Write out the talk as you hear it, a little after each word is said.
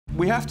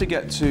We have to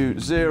get to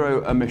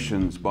zero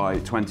emissions by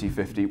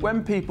 2050.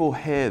 When people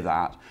hear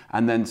that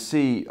and then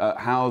see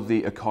how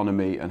the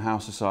economy and how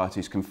society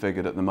is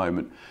configured at the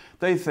moment,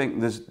 they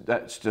think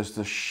that's just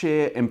a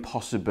sheer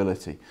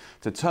impossibility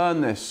to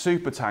turn this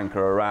supertanker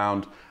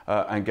around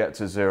and get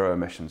to zero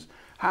emissions.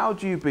 How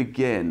do you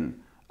begin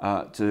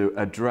to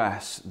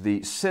address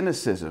the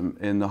cynicism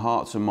in the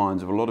hearts and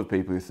minds of a lot of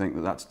people who think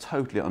that that's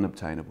totally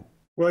unobtainable?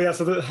 Well, yeah,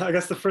 so I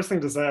guess the first thing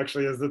to say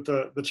actually is that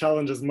the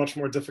challenge is much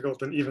more difficult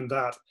than even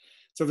that.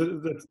 So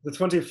the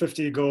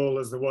 2050 goal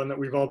is the one that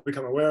we've all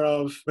become aware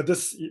of, but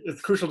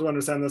it's crucial to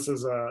understand this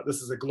is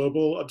a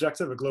global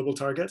objective, a global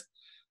target.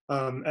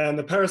 And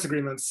the Paris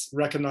Agreements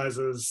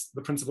recognizes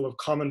the principle of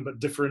common but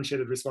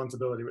differentiated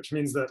responsibility, which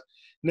means that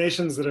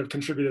nations that have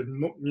contributed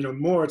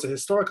more to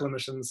historical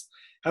emissions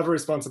have a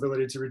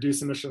responsibility to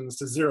reduce emissions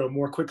to zero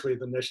more quickly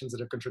than nations that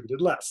have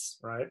contributed less,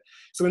 right?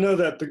 So we know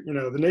that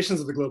the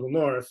nations of the global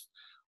north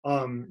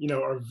are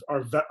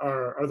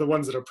the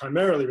ones that are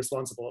primarily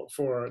responsible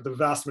for the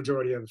vast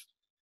majority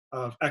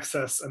of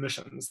excess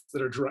emissions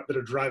that are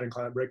driving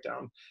climate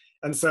breakdown.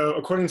 And so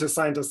according to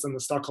scientists in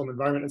the Stockholm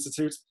Environment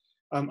Institute,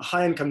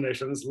 high-income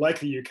nations like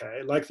the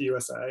UK, like the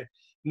USA,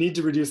 need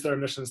to reduce their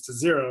emissions to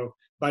zero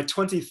by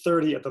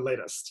 2030 at the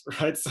latest,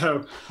 right?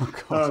 So,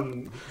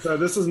 so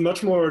this is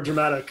much more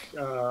dramatic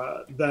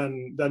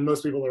than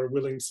most people are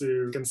willing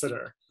to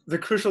consider. The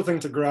crucial thing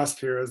to grasp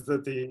here is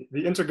that the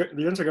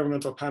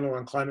Intergovernmental Panel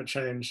on Climate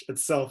Change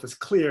itself is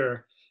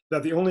clear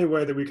that the only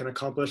way that we can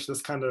accomplish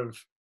this kind of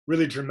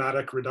really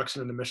dramatic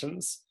reduction in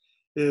emissions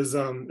is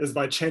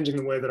by changing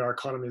the way that our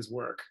economies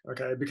work,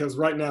 okay? Because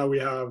right now we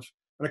have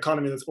an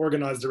economy that's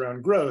organized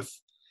around growth.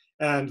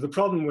 And the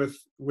problem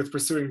with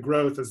pursuing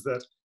growth is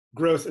that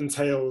growth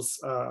entails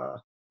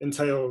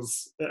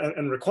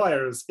and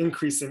requires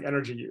increasing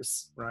energy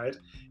use, right?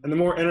 And the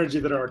more energy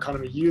that our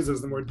economy uses,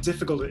 the more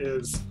difficult it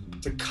is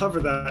to cover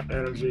that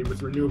energy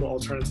with renewable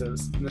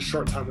alternatives in the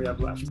short time we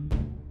have left.